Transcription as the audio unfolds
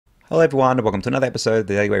Hello everyone, and welcome to another episode of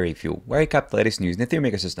the Daily Gwei Refuel, where I recap the latest news in the Ethereum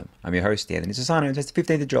ecosystem. I'm your host, Anthony Sassano, and it's the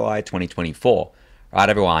 15th of July, 2024. Alright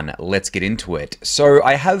everyone, let's get into it. So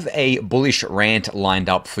I have a bullish rant lined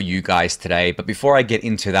up for you guys today, but before I get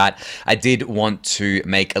into that, I did want to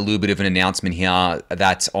make a little bit of an announcement here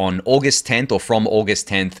that on August 10th, or from August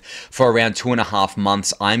 10th, for around 2.5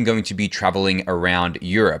 months, I'm going to be traveling around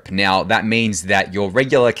Europe. Now, that means that your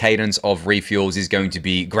regular cadence of refuels is going to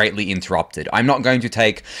be greatly interrupted. I'm not going to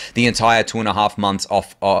take the entire 2.5 months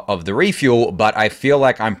off of the refuel, but I feel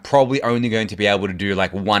like I'm probably only going to be able to do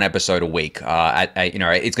like one episode a week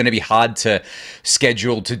it's going to be hard to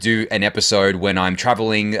schedule to do an episode when I'm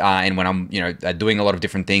traveling and when I'm, doing a lot of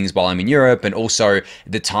different things while I'm in Europe. And also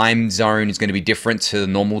the time zone is going to be different to the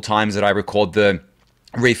normal times that I record the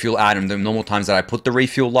refuel ad and the normal times that I put the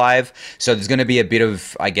refuel live. So there's going to be a bit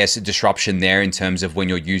of, I guess, a disruption there in terms of when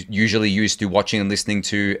you're usually used to watching and listening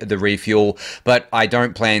to the refuel. But I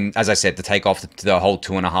don't plan, as I said, to take off the whole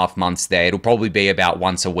 2.5 months there. It'll probably be about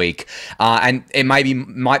once a week. And it might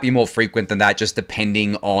be more frequent than that, just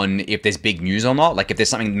depending on if there's big news or not. Like if there's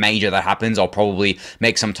something major that happens, I'll probably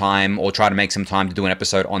make some time or try to make some time to do an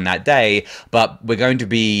episode on that day. But we're going to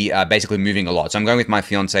be basically moving a lot. So I'm going with my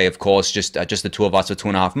fiance, of course, just the two of us for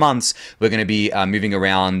 2.5 months. We're going to be moving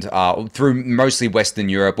around through mostly Western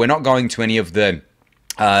Europe. We're not going to any of the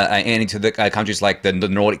and into the countries like the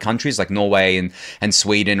Nordic countries like Norway and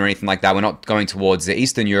Sweden or anything like that. We're not going towards the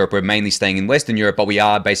Eastern Europe. We're mainly staying in Western Europe, but we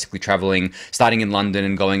are basically traveling, starting in London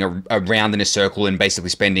and going around in a circle and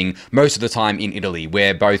basically spending most of the time in Italy.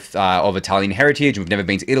 We're both of Italian heritage. We've never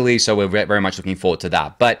been to Italy, so we're very much looking forward to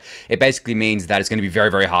that. But it basically means that it's going to be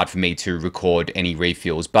very, very hard for me to record any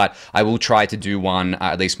refuels, but I will try to do one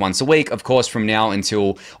at least once a week. Of course, from now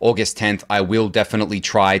until August 10th, I will definitely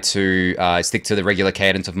try to stick to the regular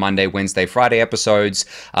cadence of Monday, Wednesday, Friday episodes.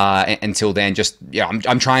 Until then,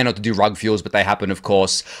 I'm trying not to do rug fuels, but they happen, of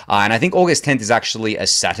course. And I think August 10th is actually a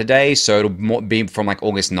Saturday, so it'll be from like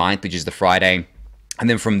August 9th, which is the Friday. And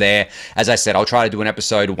then from there, as I said, I'll try to do an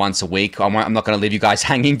episode once a week. I'm not going to leave you guys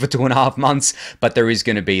hanging for 2.5 months, but there is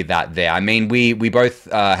going to be that there. I mean, we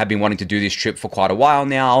both have been wanting to do this trip for quite a while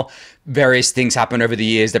now. Various things happen over the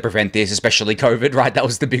years that prevent this, especially COVID, right? That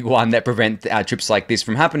was the big one that prevent trips like this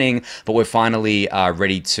from happening. But we're finally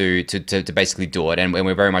ready to basically do it. And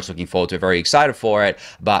we're very much looking forward to it, very excited for it.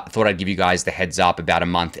 But thought I'd give you guys the heads up about a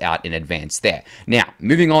month out in advance there. Now,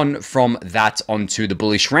 moving on from that onto the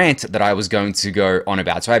bullish rant that I was going to go on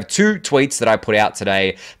about. So I have two tweets that I put out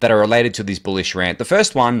today that are related to this bullish rant. The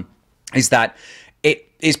first one is that it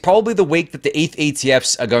is probably the week that the ETH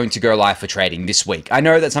ETFs are going to go live for trading this week. I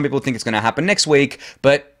know that some people think it's going to happen next week,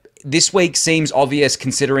 but this week seems obvious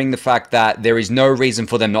considering the fact that there is no reason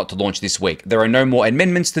for them not to launch this week. There are no more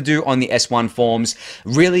amendments to do on the S1 forms.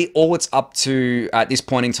 Really, all it's up to at this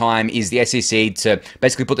point in time is the SEC to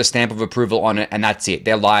basically put the stamp of approval on it, and that's it.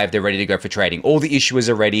 They're live. They're ready to go for trading. All the issuers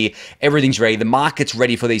are ready. Everything's ready. The market's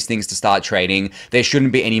ready for these things to start trading. There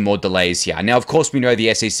shouldn't be any more delays here. Now, of course, we know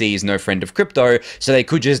the SEC is no friend of crypto, so they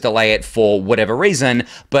could just delay it for whatever reason,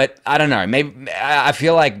 but I don't know. Maybe I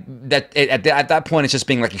feel like that at that point, it's just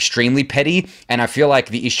being like extremely petty, and I feel like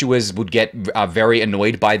the issuers would get very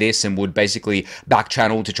annoyed by this and would basically back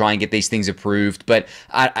channel to try and get these things approved. But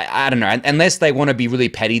I don't know, unless they want to be really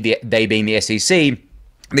petty, they being the SEC,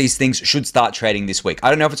 these things should start trading this week. I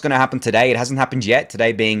don't know if it's going to happen today. It hasn't happened yet.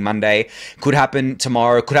 Today being Monday. Could happen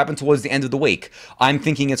tomorrow. Could happen towards the end of the week. I'm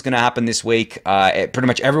thinking it's going to happen this week. Pretty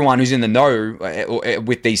much everyone who's in the know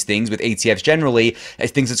with these things, with ETFs generally,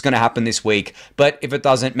 thinks it's going to happen this week. But if it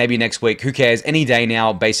doesn't, maybe next week. Who cares? Any day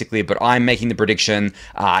now, basically. But I'm making the prediction.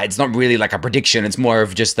 It's not really like a prediction. It's more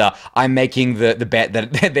of just I'm making the bet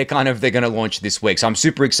that they're going to launch this week. So I'm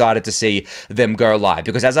super excited to see them go live,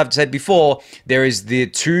 because as I've said before, there is the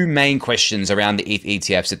two main questions around the ETH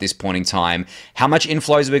ETFs at this point in time. How much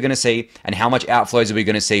inflows are we going to see, and how much outflows are we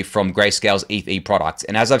going to see from Grayscale's ETH products?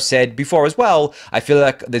 And as I've said before as well, I feel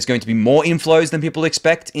like there's going to be more inflows than people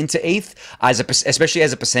expect into ETH, especially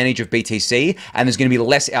as a percentage of BTC, and there's going to be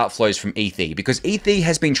less outflows from ETH, because ETH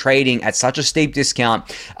has been trading at such a steep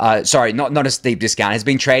discount. Sorry, not a steep discount. Has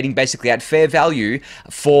been trading basically at fair value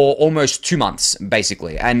for almost 2 months,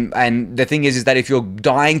 basically. And the thing is that if you're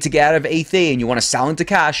dying to get out of ETH and you want to sell into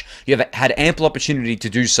cash, you have had ample opportunity to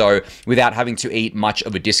do so without having to eat much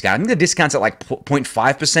of a discount. I think the discount's at like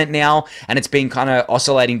 0.5% now, and it's been kind of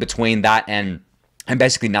oscillating between that and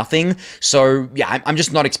basically nothing. So yeah, I'm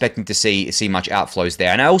just not expecting to see much outflows there.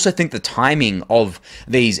 And I also think the timing of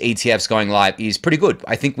these ETFs going live is pretty good.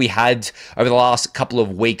 I think we had over the last couple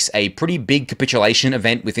of weeks a pretty big capitulation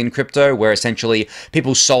event within crypto, where essentially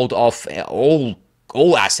people sold off all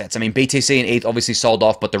all assets. I mean, BTC and ETH obviously sold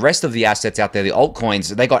off, but the rest of the assets out there, the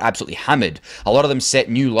altcoins, they got absolutely hammered. A lot of them set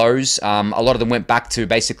new lows. A lot of them went back to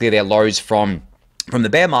basically their lows from the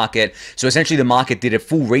bear market. So essentially the market did a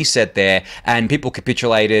full reset there and people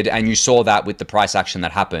capitulated, and you saw that with the price action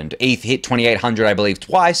that happened. ETH hit 2,800, I believe,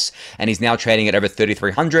 twice, and he's now trading at over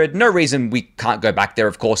 3,300. No reason we can't go back there,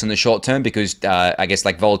 of course, in the short term, because I guess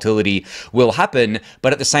like volatility will happen.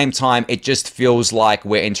 But at the same time, it just feels like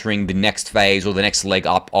we're entering the next phase or the next leg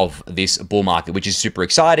up of this bull market, which is super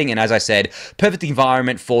exciting. And as I said, perfect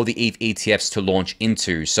environment for the ETH ETFs to launch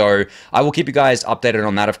into. So I will keep you guys updated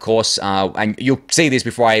on that, of course, and you'll see this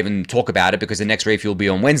before I even talk about it, because the next refuel will be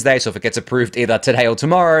on Wednesday. So if it gets approved either today or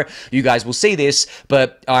tomorrow, you guys will see this.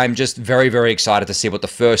 But I'm just very, very excited to see what the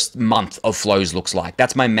first month of flows looks like.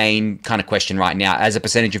 That's my main kind of question right now, as a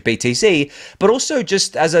percentage of BTC, but also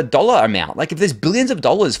just as a dollar amount. Like if there's billions of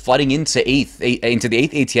dollars flooding into ETH, into the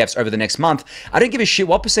ETH ETFs over the next month, I don't give a shit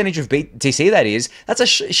what percentage of BTC that is. That's a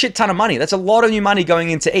shit ton of money. That's a lot of new money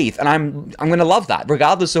going into ETH, and I'm going to love that,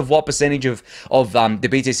 regardless of what percentage of the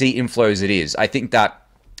BTC inflows it is. I think that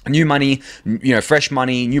new money, fresh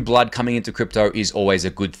money, new blood coming into crypto is always a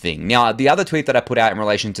good thing. Now, the other tweet that I put out in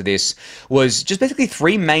relation to this was just basically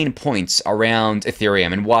 3 main points around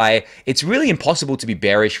Ethereum and why it's really impossible to be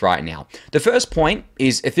bearish right now. The first point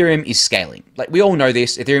is Ethereum is scaling. Like, we all know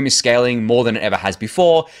this. Ethereum is scaling more than it ever has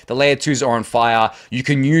before. The layer 2s are on fire. You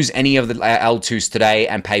can use any of the L2s today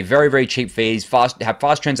and pay very, very cheap fees, have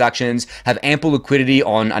fast transactions, have ample liquidity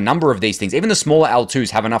on a number of these things. Even the smaller L2s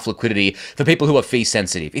have enough liquidity for people who are fee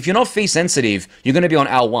sensitive. If you're not fee sensitive, you're going to be on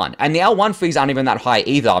L1. And the L1 fees aren't even that high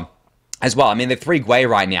either as well. I mean, they're 3 Gwei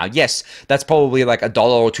right now. Yes, that's probably like $1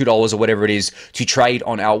 or $2 or whatever it is to trade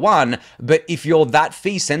on L1. But if you're that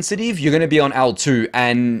fee sensitive, you're going to be on L2,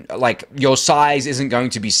 and like your size isn't going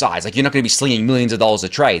to be size. Like, you're not going to be slinging millions of dollars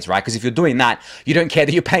of trades, right? Because if you're doing that, you don't care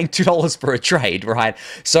that you're paying $2 for a trade, right?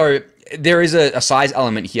 So there is a size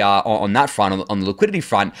element here on that front, on the liquidity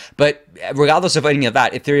front. But regardless of any of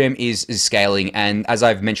that, Ethereum is scaling. And as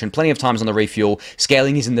I've mentioned plenty of times on the refuel,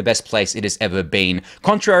 scaling is in the best place it has ever been.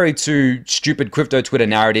 Contrary to stupid crypto Twitter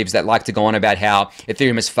narratives that like to go on about how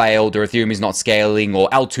Ethereum has failed or Ethereum is not scaling or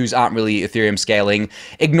L2s aren't really Ethereum scaling,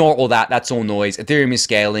 ignore all that. That's all noise. Ethereum is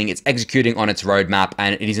scaling. It's executing on its roadmap,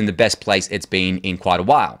 and it is in the best place it's been in quite a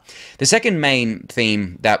while. The second main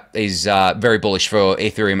theme that is very bullish for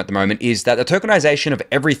Ethereum at the moment is that the tokenization of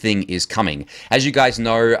everything is coming. As you guys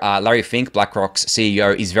know, Larry Fink, BlackRock's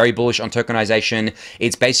CEO, is very bullish on tokenization.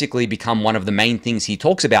 It's basically become one of the main things he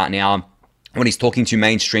talks about now when he's talking to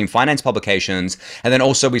mainstream finance publications. And then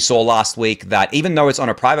also we saw last week that even though it's on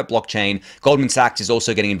a private blockchain, Goldman Sachs is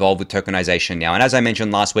also getting involved with tokenization now. And as I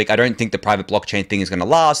mentioned last week, I don't think the private blockchain thing is going to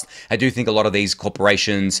last. I do think a lot of these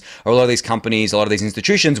corporations or a lot of these companies, a lot of these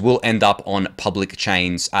institutions will end up on public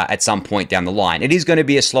chains at some point down the line. It is going to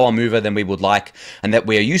be a slower mover than we would like and that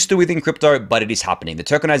we are used to within crypto, but it is happening. The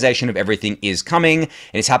tokenization of everything is coming, and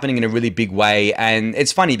it's happening in a really big way. And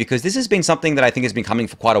it's funny because this has been something that I think has been coming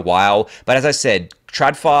for quite a while, but as I said,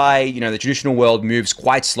 TradFi, the traditional world moves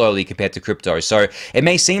quite slowly compared to crypto. So it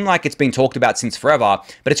may seem like it's been talked about since forever,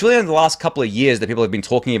 but it's really in the last couple of years that people have been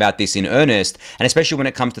talking about this in earnest, and especially when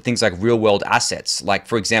it comes to things like real-world assets. Like,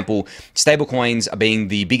 for example, stablecoins are being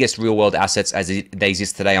the biggest real-world assets as they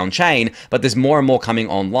exist today on chain, but there's more and more coming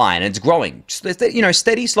online, and it's growing.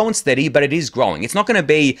 Steady, slow and steady, but it is growing. It's not going to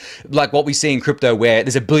be like what we see in crypto where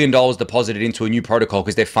there's $1 billion deposited into a new protocol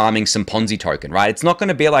because they're farming some Ponzi token, right? It's not going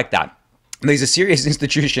to be like that. These are serious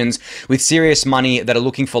institutions with serious money that are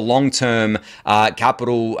looking for long-term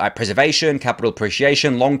capital preservation, capital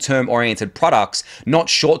appreciation, long-term oriented products, not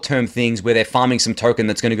short-term things where they're farming some token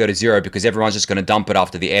that's going to go to zero because everyone's just going to dump it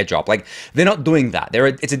after the airdrop. Like, they're not doing that.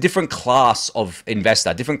 It's a different class of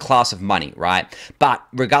investor, different class of money, right? But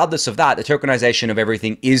regardless of that, the tokenization of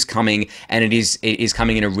everything is coming, and it is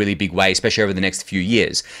coming in a really big way, especially over the next few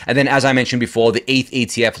years. And then, as I mentioned before, the ETH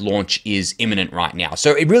ETF launch is imminent right now.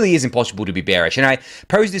 So it really is impossible to be bearish. And I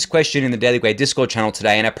posed this question in the Daily Gwei Discord channel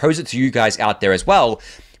today, and I pose it to you guys out there as well.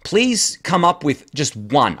 Please come up with just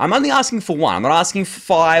one. I'm only asking for one. I'm not asking for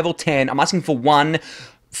 5 or 10. I'm asking for one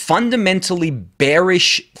fundamentally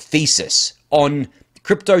bearish thesis on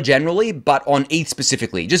crypto generally, but on ETH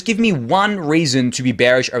specifically. Just give me one reason to be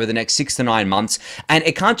bearish over the next 6 to 9 months. And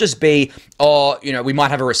it can't just be, we might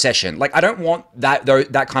have a recession. Like, I don't want that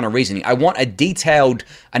kind of reasoning. I want a detailed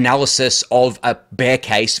analysis of a bear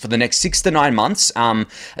case for the next 6 to 9 months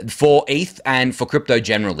for ETH and for crypto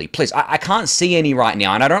generally. Please, I can't see any right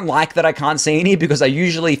now. And I don't like that I can't see any, because I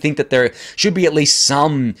usually think that there should be at least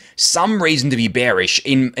some reason to be bearish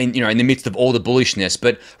in the midst of all the bullishness.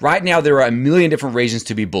 But right now there are a million different reasons reasons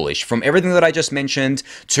to be bullish. From everything that I just mentioned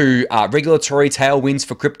to regulatory tailwinds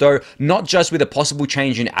for crypto, not just with a possible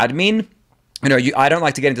change in admin. You know, I don't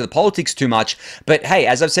like to get into the politics too much, but hey,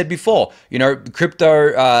 as I've said before, you know,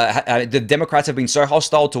 crypto, the Democrats have been so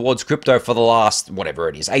hostile towards crypto for the last, whatever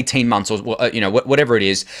it is, 18 months or, you know, whatever it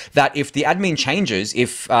is, that if the admin changes,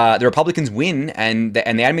 if the Republicans win and the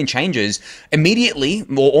admin changes, immediately,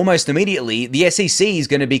 or almost immediately, the SEC is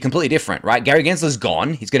going to be completely different, right? Gary Gensler's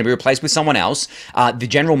gone. He's going to be replaced with someone else. The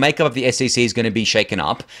general makeup of the SEC is going to be shaken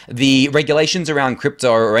up. The regulations around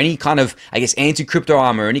crypto or any kind of, I guess, anti-crypto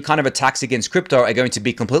armor, any kind of attacks against crypto are going to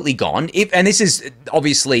be completely gone. And this is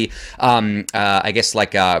obviously, I guess,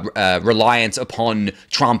 like reliant upon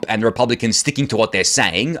Trump and the Republicans sticking to what they're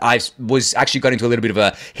saying. I was actually got into a little bit of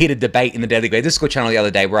a heated debate in the Daily Gwei Discord channel the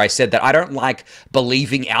other day where I said that I don't like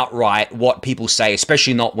believing outright what people say,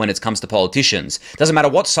 especially not when it comes to politicians. Doesn't matter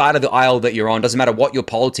what side of the aisle that you're on, doesn't matter what your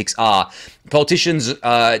politics are. Politicians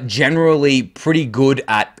are generally pretty good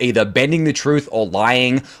at either bending the truth or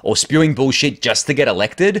lying or spewing bullshit just to get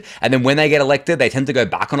elected. And then when they get elected, they tend to go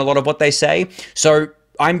back on a lot of what they say. So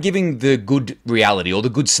I'm giving the good reality or the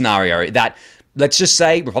good scenario that, let's just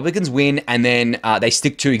say Republicans win and then they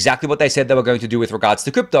stick to exactly what they said they were going to do with regards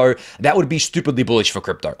to crypto. That would be stupidly bullish for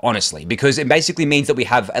crypto, honestly, because it basically means that we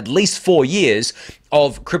have at least 4 years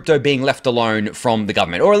of crypto being left alone from the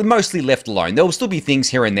government, or mostly left alone. There will still be things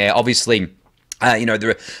here and there, obviously. You know,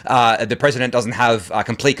 the president doesn't have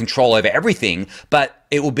complete control over everything, but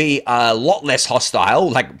it will be a lot less hostile,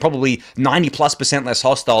 like probably 90+% less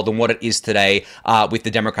hostile than what it is today with the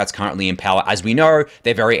Democrats currently in power. As we know,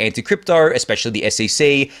 they're very anti-crypto, especially the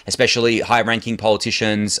SEC, especially high-ranking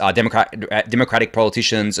politicians, Democratic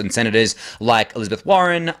politicians and senators like Elizabeth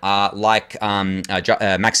Warren, like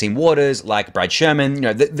Maxine Waters, like Brad Sherman, you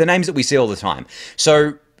know, the names that we see all the time.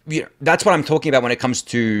 So, you know, that's what I'm talking about when it comes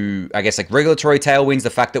to, I guess, like regulatory tailwinds, the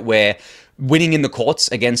fact that we're winning in the courts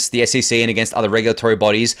against the SEC and against other regulatory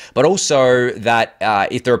bodies, but also that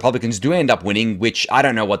if the Republicans do end up winning, which I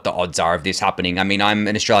don't know what the odds are of this happening. I mean, I'm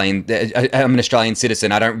an Australian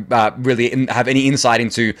citizen. I don't really have any insight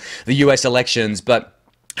into the US elections, but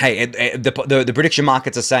hey, the prediction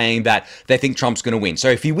markets are saying that they think Trump's going to win. So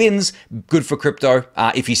if he wins, good for crypto.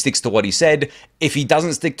 If he sticks to what he said, if he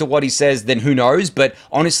doesn't stick to what he says, then who knows? But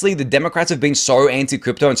honestly, the Democrats have been so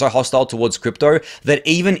anti-crypto and so hostile towards crypto that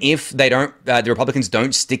even if they don't, the Republicans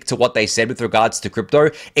don't stick to what they said with regards to crypto,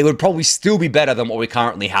 it would probably still be better than what we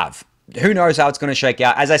currently have. Who knows how it's going to shake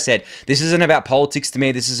out? As I said, this isn't about politics to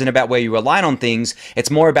me. This isn't about where you rely on things.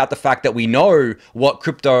 It's more about the fact that we know what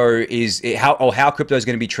crypto is, how crypto is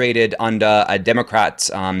going to be treated under a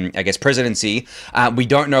Democrat's, I guess, presidency. We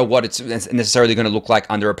don't know what it's necessarily going to look like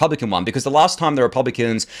under a Republican one, because the last time the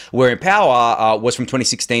Republicans were in power was from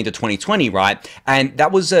 2016 to 2020, right? And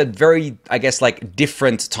that was a very, I guess, like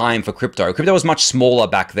different time for crypto. Crypto was much smaller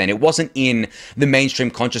back then. It wasn't in the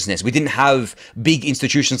mainstream consciousness. We didn't have big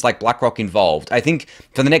institutions like BlackRock involved. I think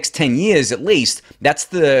for the next 10 years at least, that's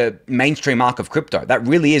the mainstream arc of crypto. That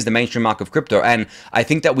really is the mainstream arc of crypto. And I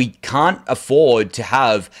think that we can't afford to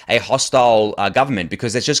have a hostile government,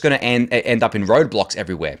 because it's just going to end up in roadblocks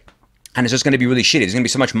everywhere. And it's just going to be really shitty. There's going to be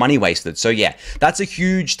so much money wasted. So yeah, that's a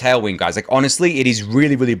huge tailwind, guys. Like, honestly, it is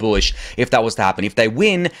really, really bullish if that was to happen. If they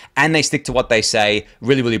win and they stick to what they say,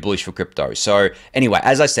 really, really bullish for crypto. So anyway,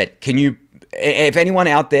 as I said, if anyone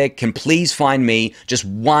out there can please find me just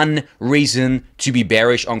one reason to be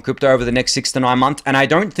bearish on crypto over the next 6 to 9 months. And I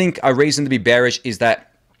don't think a reason to be bearish is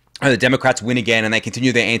that the Democrats win again and they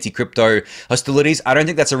continue their anti-crypto hostilities. I don't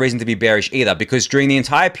think that's a reason to be bearish either, because during the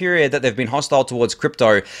entire period that they've been hostile towards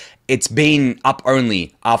crypto, it's been up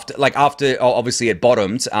only after obviously it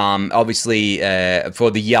bottomed. Obviously,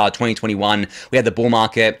 for the year 2021, we had the bull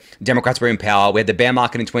market, Democrats were in power, we had the bear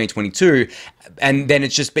market in 2022, and then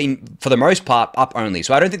it's just been, for the most part, up only.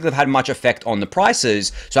 So I don't think they've had much effect on the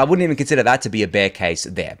prices, so I wouldn't even consider that to be a bear case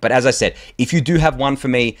there. But as I said, if you do have one for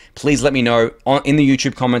me, please let me know in the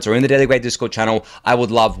YouTube comments or in the Daily Gwei Discord channel. I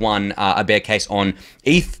would love one, a bear case on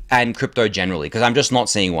ETH and crypto generally, because I'm just not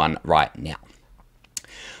seeing one right now.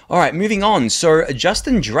 All right, moving on. So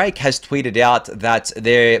Justin Drake has tweeted out that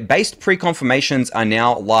their based pre-confirmations are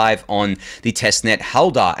now live on the testnet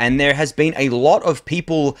Helder, and there has been a lot of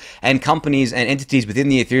people and companies and entities within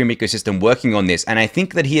the Ethereum ecosystem working on this, and I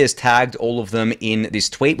think that he has tagged all of them in this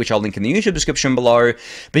tweet, which I'll link in the YouTube description below.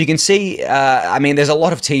 But you can see, I mean, there's a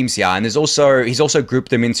lot of teams here, and he's also grouped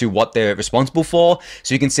them into what they're responsible for.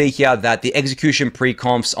 So you can see here that the execution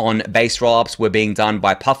pre-confs on base rollups were being done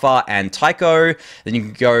by Puffer and Tycho. Then you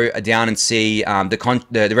can go go down and see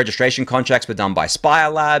the registration contracts were done by Spire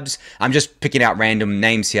Labs. I'm just picking out random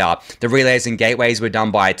names here. The relays and gateways were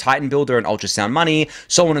done by Titan Builder and Ultrasound Money,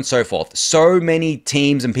 so on and so forth. So many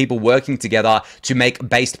teams and people working together to make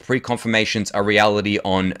based pre-confirmations a reality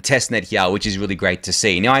on testnet here, which is really great to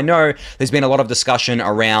see. Now, I know there's been a lot of discussion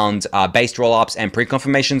around based rollups and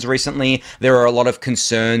pre-confirmations recently. There are a lot of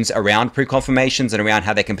concerns around pre-confirmations and around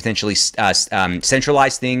how they can potentially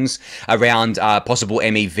centralize things, around possible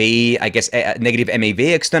MEV, I guess, negative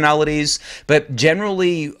MEV externalities. But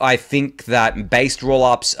generally, I think that based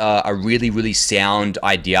rollups are a really, really sound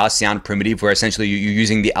idea, sound primitive, where essentially you're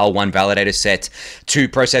using the L1 validator set to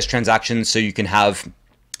process transactions so you can have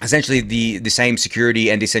essentially the same security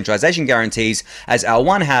and decentralization guarantees as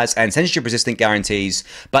L1 has, and censorship resistant guarantees.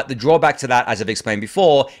 But the drawback to that, as I've explained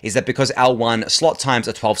before, is that because L1 slot times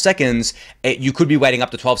are 12 seconds, you could be waiting up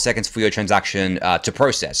to 12 seconds for your transaction to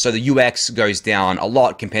process. So the UX goes down a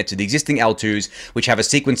lot compared to the existing L2s, which have a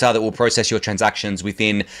sequencer that will process your transactions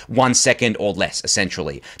within 1 second or less,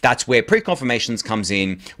 essentially. That's where pre-confirmations comes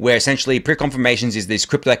in, where essentially pre-confirmations is this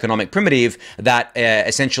crypto economic primitive that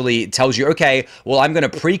essentially tells you, okay, well, I'm going to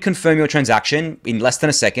pre-confirm your transaction in less than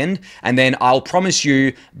a second, and then I'll promise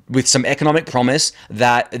you with some economic promise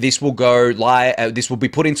that this will go live, this will be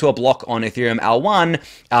put into a block on Ethereum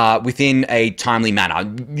L1 within a timely manner,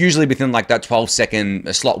 usually within like that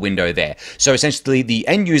 12-second slot window there. So essentially the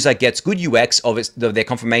end user gets good UX of their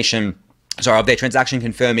confirmation, of their transaction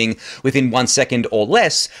confirming within 1 second or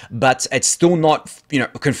less, but it's still not,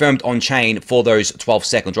 confirmed on chain for those 12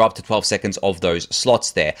 seconds or up to 12 seconds of those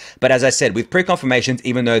slots there. But as I said, with pre-confirmations,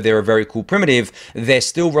 even though they're a very cool primitive, they're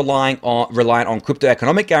still reliant on crypto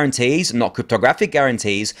economic guarantees, not cryptographic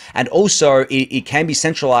guarantees. And also it can be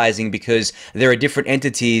centralizing because there are different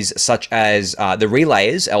entities such as the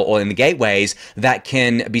relays or in the gateways that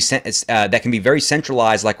can be very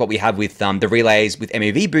centralized, like what we have with the relays with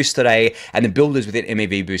MEV boost today, and the builders within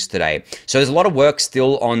MEV Boost today. So there's a lot of work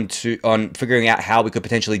still on figuring out how we could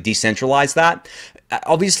potentially decentralize that.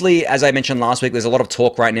 Obviously, as I mentioned last week, there's a lot of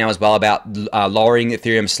talk right now as well about lowering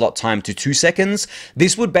Ethereum slot time to 2 seconds.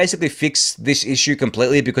 This would basically fix this issue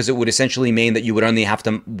completely, because it would essentially mean that you would only have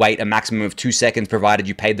to wait a maximum of 2 seconds provided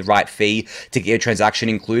you paid the right fee to get your transaction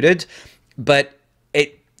included. But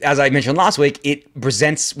as I mentioned last week, it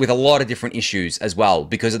presents with a lot of different issues as well,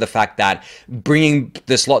 because of the fact that bringing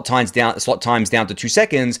the slot times down to 2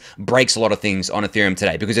 seconds breaks a lot of things on Ethereum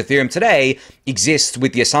today, because Ethereum today exists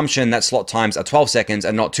with the assumption that slot times are 12 seconds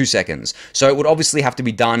and not 2 seconds. So it would obviously have to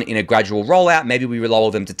be done in a gradual rollout. Maybe we lower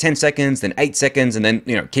them to 10 seconds, then 8 seconds, and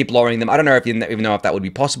then keep lowering them. I don't know if even know if that would be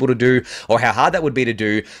possible to do or how hard that would be to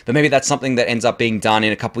do, but maybe that's something that ends up being done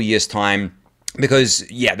in a couple years' time. Because,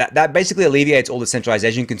 yeah, that basically alleviates all the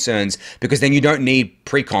centralization concerns, because then you don't need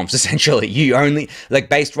preconfs, essentially. You only, like,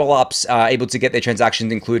 based rollups are able to get their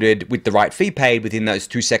transactions included with the right fee paid within those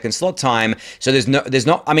 2 second slot time. So there's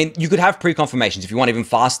not, I mean, you could have pre-confirmations if you want even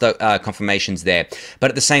faster confirmations there.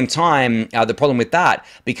 But at the same time, the problem with that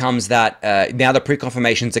becomes that now the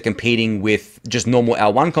pre-confirmations are competing with just normal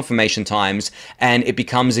L1 confirmation times, and it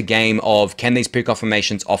becomes a game of, can these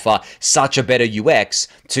pre-confirmations offer such a better UX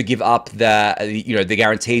to give up the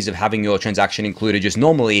guarantees of having your transaction included just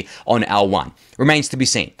normally on L1. Remains to be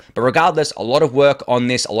seen. But regardless, a lot of work on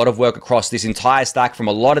this, a lot of work across this entire stack from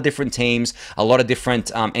a lot of different teams, a lot of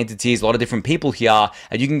different entities, a lot of different people here,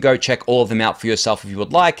 and you can go check all of them out for yourself if you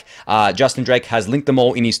would like. Justin Drake has linked them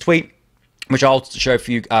all in his tweet, which I'll share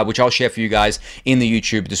for you guys in the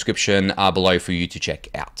YouTube description below for you to check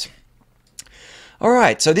out. All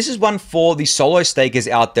right, so this is one for the solo stakers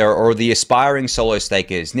out there, or the aspiring solo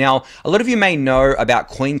stakers. Now, a lot of you may know about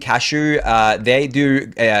Coin Cashew. They do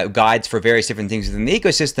guides for various different things within the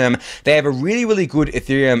ecosystem. They have a really, really good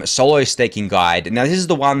Ethereum solo staking guide. Now, this is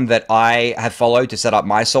the one that I have followed to set up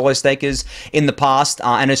my solo stakers in the past,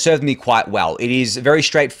 and it served me quite well. It is very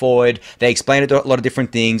straightforward. They explain a lot of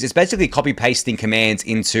different things. It's basically copy-pasting commands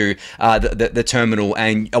into the terminal,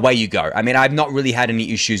 and away you go. I mean, I've not really had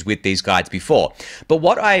any issues with these guides before. But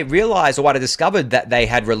what I realized, or what I discovered that they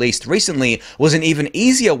had released recently, was an even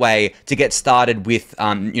easier way to get started with,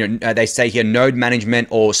 they say here, node management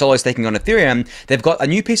or solo staking on Ethereum. They've got a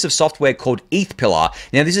new piece of software called EthPillar.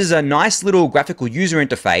 Now, this is a nice little graphical user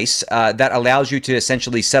interface that allows you to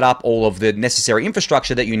essentially set up all of the necessary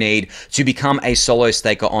infrastructure that you need to become a solo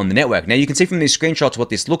staker on the network. Now, you can see from these screenshots what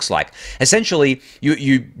this looks like. Essentially,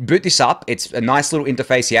 you boot this up. It's a nice little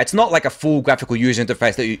interface here. It's not like a full graphical user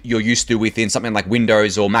interface that you're used to within something like like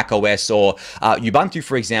Windows or Mac OS or Ubuntu,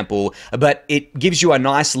 for example, but it gives you a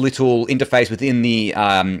nice little interface within the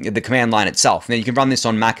command line itself. Now you can run this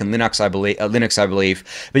on Mac and Linux, I believe,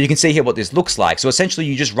 but you can see here what this looks like. So essentially,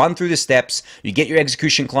 you just run through the steps, you get your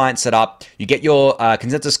execution client set up, you get your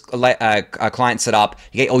consensus client set up,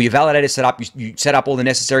 you get all your validator set up, you set up all the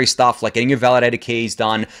necessary stuff like getting your validator keys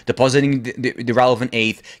done, depositing the relevant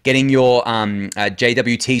ETH, getting your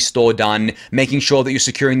JWT store done, making sure that you're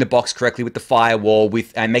securing the box correctly with the firewall,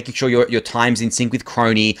 and making sure your time's in sync with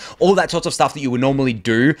Crony, all that sorts of stuff that you would normally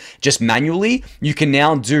do just manually, you can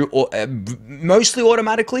now do mostly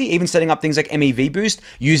automatically, even setting up things like MEV boost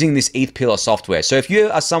using this EthPillar software. So if you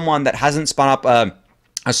are someone that hasn't spun up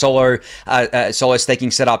a solo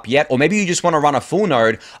staking setup yet, or maybe you just want to run a full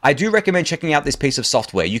node, I do recommend checking out this piece of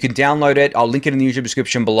software. You can download it. I'll link it in the YouTube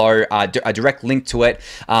description below, a direct link to it,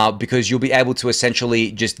 because you'll be able to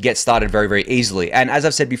essentially just get started very, very easily. And as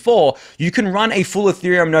I've said before, you can run a full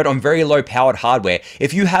Ethereum node on very low powered hardware.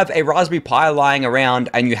 If you have a Raspberry Pi lying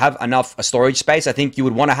around and you have enough storage space, I think you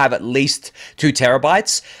would want to have at least 2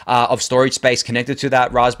 terabytes of storage space connected to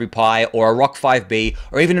that Raspberry Pi, or a Rock 5B,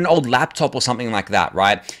 or even an old laptop or something like that,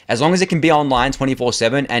 right? As long as it can be online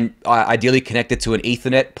 24/7 and ideally connected to an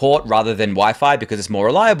Ethernet port rather than Wi-Fi because it's more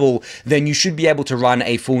reliable, then you should be able to run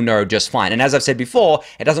a full node just fine. And as I've said before,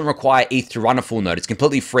 it doesn't require ETH to run a full node. It's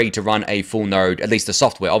completely free to run a full node, at least the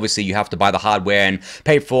software. Obviously, you have to buy the hardware and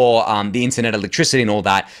pay for the internet, electricity, and all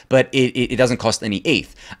that, but it doesn't cost any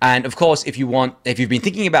ETH. And of course, if you've been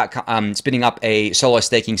thinking about spinning up a solo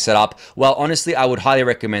staking setup, well, honestly, I would highly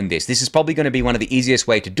recommend this. This is probably going to be one of the easiest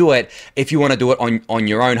way to do it if you want to do it on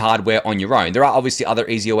your own hardware on your own. There are obviously other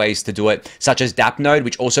easier ways to do it, such as DAppNode,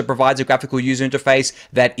 which also provides a graphical user interface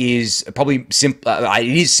that is probably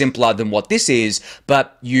it is simpler than what this is,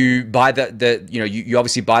 but you buy you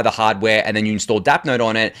obviously buy the hardware and then you install DAppNode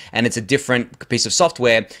on it, and it's a different piece of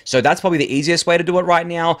software. So that's probably the easiest way to do it right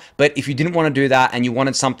now. But if you didn't want to do that and you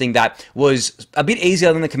wanted something that was a bit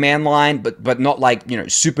easier than the command line, but not like,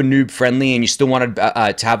 super noob friendly, and you still wanted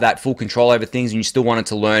to have that full control over things, and you still wanted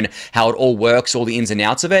to learn how it all works, all the ins and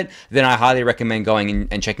outs of it, then I highly recommend going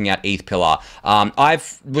and checking out EthPillar.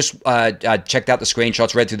 I've just checked out the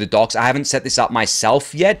screenshots, read through the docs. I haven't set this up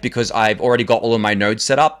myself yet because I've already got all of my nodes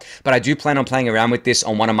set up, but I do plan on playing around with this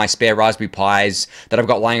on one of my spare Raspberry Pis that I've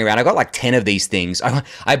got lying around. I've got like 10 of these things.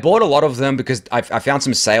 I bought a lot of them because I found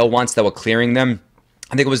some sale once. They were clearing them.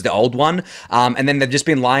 I think it was the old one, and then they've just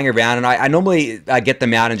been lying around, and I normally get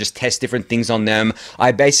them out and just test different things on them.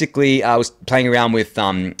 I basically was playing around with,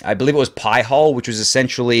 I believe it was Pi-hole, which was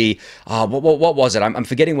essentially, what was it? I'm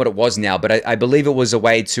forgetting what it was now, but I believe it was a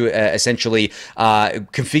way to essentially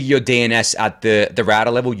configure your DNS at the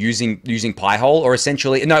router level using Pi-hole, or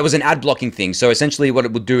essentially, no, it was an ad blocking thing. So essentially what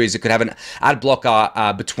it would do is it could have an ad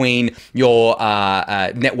blocker between your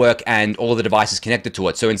network and all the devices connected to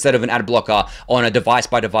it. So instead of an ad blocker on a device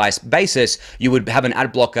by device basis, you would have an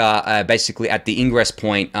ad blocker basically at the ingress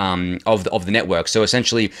point of the network. So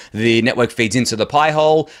essentially, the network feeds into the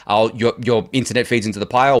Pi-hole, your internet feeds into the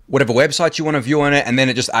Pi-hole, whatever website you want to view on it, and then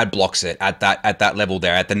it just ad blocks it at that level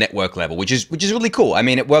there, at the network level, which is really cool. I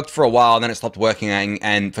mean, it worked for a while, then it stopped working,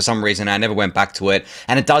 and for some reason I never went back to it.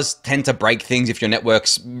 And it does tend to break things if your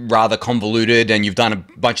network's rather convoluted and you've done a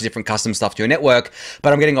bunch of different custom stuff to your network.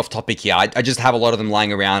 But I'm getting off topic here. I just have a lot of them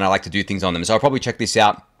lying around. I like to do things on them, so I'll probably check this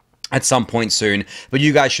out at some point soon, but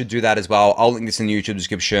you guys should do that as well. I'll link this in the YouTube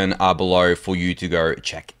description below for you to go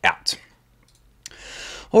check out.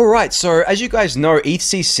 All right, so as you guys know,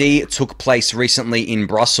 EthCC took place recently in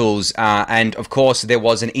Brussels, and of course there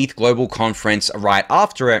was an ETHGlobal conference right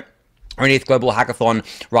after it, or an ETHGlobal hackathon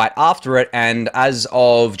right after it, and as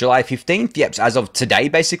of July 15th, yep, so as of today,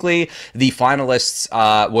 basically, the finalists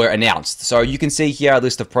were announced. So you can see here a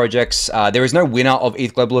list of projects. There is no winner of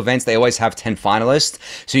ETHGlobal events. They always have 10 finalists,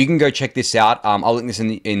 so you can go check this out. I'll link this in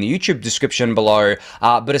the YouTube description below,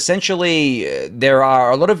 but essentially, there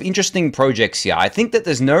are a lot of interesting projects here. I think that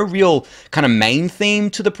there's no real kind of main theme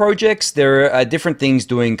to the projects. There are different things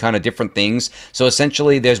doing kind of different things. So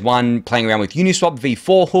essentially, there's one playing around with Uniswap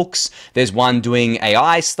v4 hooks. There's one doing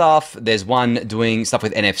AI stuff. There's one doing stuff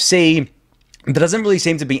with NFC. There doesn't really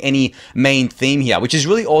seem to be any main theme here, which is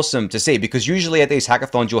really awesome to see, because usually at these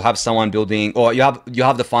hackathons you'll have someone building, or you have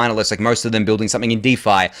the finalists, like most of them building something in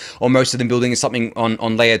DeFi, or most of them building something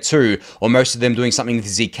on layer 2, or most of them doing something with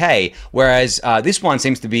ZK, whereas this one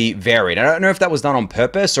seems to be varied. I don't know if that was done on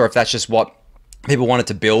purpose or if that's just what people wanted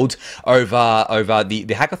to build over the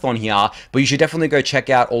hackathon here, but you should definitely go check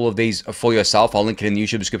out all of these for yourself. I'll link it in the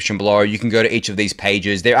YouTube description below. You can go to each of these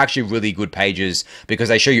pages. They're actually really good pages because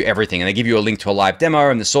they show you everything, and they give you a link to a live demo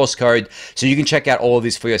and the source code, so you can check out all of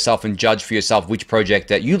this for yourself and judge for yourself which project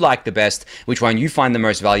that you like the best, which one you find the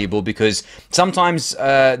most valuable, because sometimes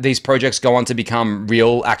these projects go on to become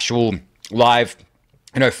real, actual, live,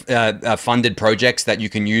 funded projects that you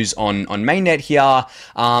can use on mainnet here,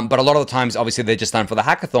 but a lot of the times, obviously, they're just done for the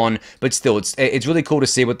hackathon. But still, it's really cool to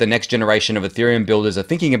see what the next generation of Ethereum builders are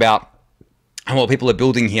thinking about and what people are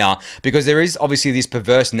building here, because there is obviously this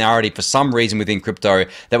perverse narrative for some reason within crypto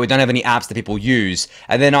that we don't have any apps that people use.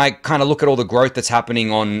 And then I kind of look at all the growth that's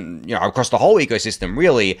happening on, across the whole ecosystem,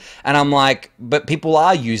 really. And I'm like, but people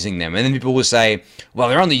are using them. And then people will say, well,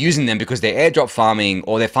 they're only using them because they're airdrop farming,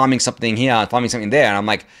 or they're farming something here, farming something there. And I'm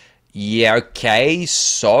like, yeah, okay,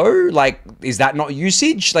 so, like, is that not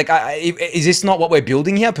usage? Like, is this not what we're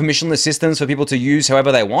building here? Permissionless systems for people to use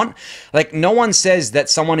however they want? Like, no one says that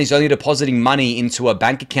someone is only depositing money into a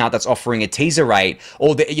bank account that's offering a teaser rate,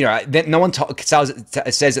 or, no one says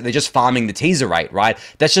that they're just farming the teaser rate, right?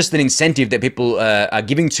 That's just an incentive that people are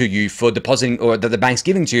giving to you for depositing, or that the bank's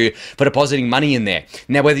giving to you for depositing money in there.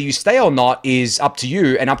 Now, whether you stay or not is up to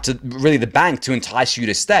you and up to really the bank to entice you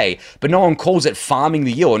to stay, but no one calls it farming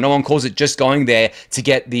the yield. No one calls it just going there to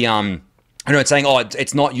get the it's saying, oh,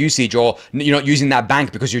 it's not usage, or you're not using that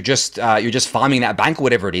bank because you're just farming that bank, or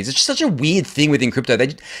whatever it is. It's just such a weird thing within crypto.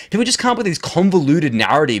 People just come up with these convoluted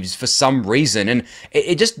narratives for some reason, and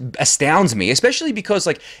it just astounds me, especially because,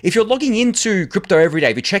 like, if you're logging into crypto every day,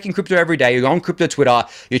 if you're checking crypto every day, you're on crypto Twitter,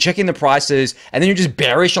 you're checking the prices, and then you're just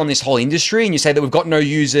bearish on this whole industry, and you say that we've got no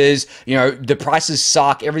users, the prices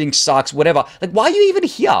suck, everything sucks, whatever. Like, why are you even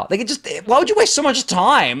here? Like, why would you waste so much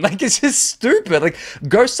time? Like, it's just stupid. Like,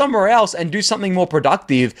 go somewhere else and do something more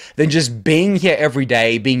productive than just being here every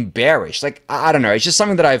day, being bearish. Like, I don't know. It's just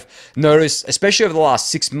something that I've noticed, especially over the last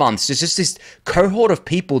 6 months. There's just this cohort of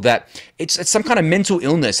people that it's some kind of mental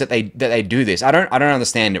illness that they do this. I don't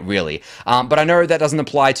understand it really. But I know that doesn't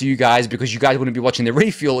apply to you guys, because you guys wouldn't be watching the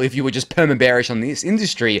refuel if you were just perma bearish on this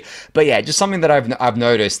industry. But yeah, just something that I've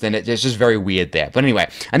noticed, and it's just very weird there. But anyway,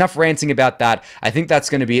 enough ranting about that. I think that's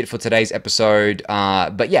going to be it for today's episode.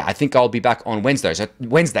 But yeah, I think I'll be back on Wednesday.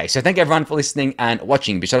 So thank everyone for listening and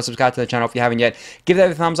watching. Be sure to subscribe to the channel if you haven't yet. Give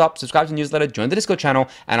it a thumbs up, subscribe to the newsletter, join the Discord channel,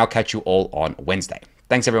 and I'll catch you all on Wednesday.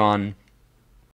 Thanks, everyone.